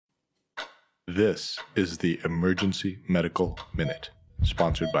This is the Emergency Medical Minute,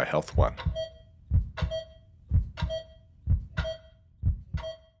 sponsored by Health One.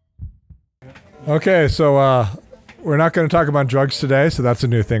 Okay, so we're not going to talk about drugs today, so that's a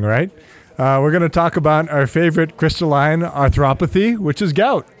new thing, right? We're going to talk about our favorite crystalline arthropathy, which is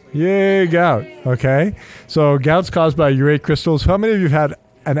gout. Yay, gout. Okay, so gout's caused by urate crystals. How many of you have had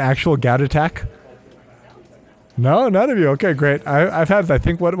an actual gout attack? No, none of you. Okay, great. I've had, I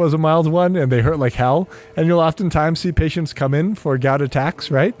think, what was a mild one, and they hurt like hell. And you'll oftentimes see patients come in for gout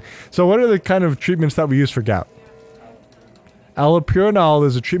attacks, right? So what are the kind of treatments that we use for gout? Allopurinol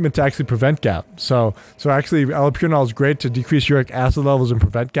is a treatment to actually prevent gout. So actually, allopurinol is great to decrease uric acid levels and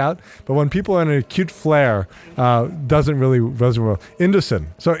prevent gout. But when people are in an acute flare, doesn't really work. Indocin.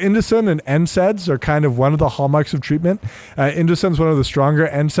 So indocin and NSAIDs are kind of one of the hallmarks of treatment. Indocin is one of the stronger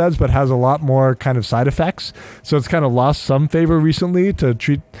NSAIDs, but has a lot more kind of side effects. So it's kind of lost some favor recently to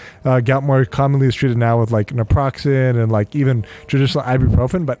treat gout. More commonly is treated now with like naproxen and like even traditional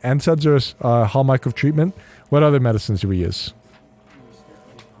ibuprofen. But NSAIDs are a hallmark of treatment. What other medicines do we use?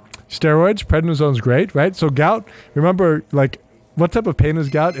 Steroids, prednisone's great, right? So gout, remember, like, what type of pain is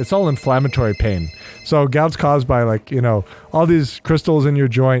gout? It's all inflammatory pain. So gout's caused by, like, all these crystals in your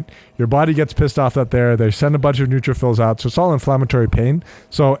joint. Your body gets pissed off that they send a bunch of neutrophils out. So it's all inflammatory pain.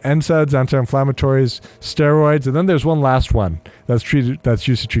 So NSAIDs, anti-inflammatories, steroids, and then there's one last one that's used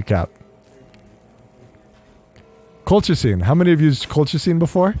to treat gout. Colchicine. How many of you used colchicine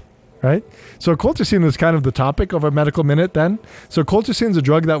before? Right? So colchicine is kind of the topic of our medical minute then. So colchicine is a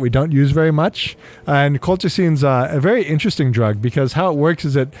drug that we don't use very much. And colchicine's a very interesting drug because how it works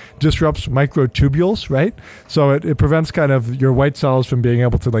is it disrupts microtubules, right? So it prevents kind of your white cells from being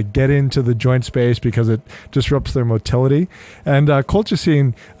able to like get into the joint space because it disrupts their motility. And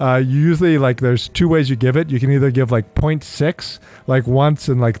colchicine, you usually like there's two ways you give it. You can either give like 0.6 like once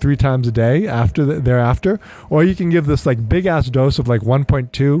and like 3 times a day thereafter, or you can give this like big ass dose of like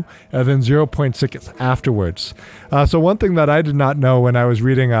 1.2 and then 0.6 afterwards. So one thing that I did not know when I was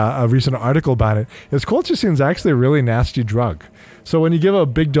reading a recent article about it is colchicine is actually a really nasty drug. So when you give a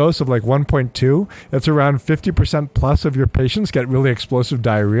big dose of like 1.2, it's around 50% plus of your patients get really explosive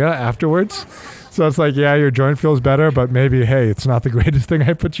diarrhea afterwards. So it's like, yeah, your joint feels better, but maybe, hey, it's not the greatest thing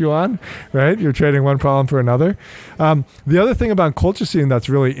I put you on, right? You're trading one problem for another. The other thing about colchicine that's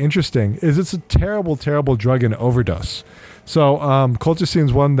really interesting is it's a terrible, terrible drug in overdose. So colchicine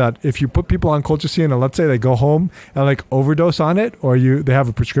is one that if you put people on colchicine and let's say they go home and like overdose on it, or they have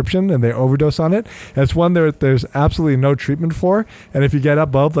a prescription and they overdose on it, it's one there's absolutely no treatment for. And if you get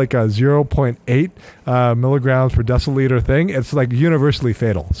above like a 0.8 milligrams per deciliter thing, it's like universally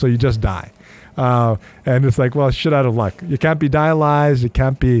fatal. So you just die. And it's like, well, shit out of luck. You can't be dialyzed. It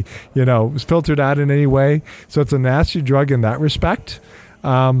can't be, filtered out in any way. So it's a nasty drug in that respect.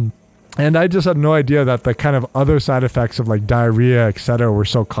 And I just had no idea that the kind of other side effects of like diarrhea, etc., were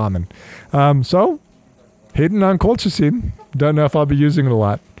so common. So, hating on colchicine. Don't know if I'll be using it a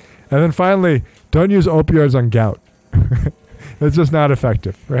lot. And then finally, don't use opioids on gout. It's just not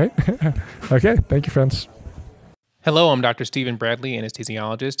effective, right? Okay, thank you, friends. Hello, I'm Dr. Stephen Bradley,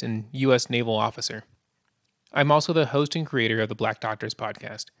 anesthesiologist and U.S. Naval officer. I'm also the host and creator of the Black Doctors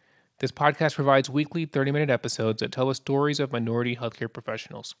podcast. This podcast provides weekly 30-minute episodes that tell the stories of minority healthcare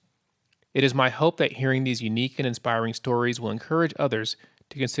professionals. It is my hope that hearing these unique and inspiring stories will encourage others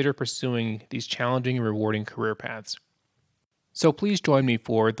to consider pursuing these challenging and rewarding career paths. So please join me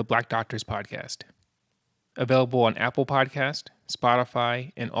for the Black Doctors podcast. Available on Apple Podcast,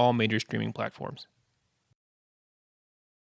 Spotify, and all major streaming platforms.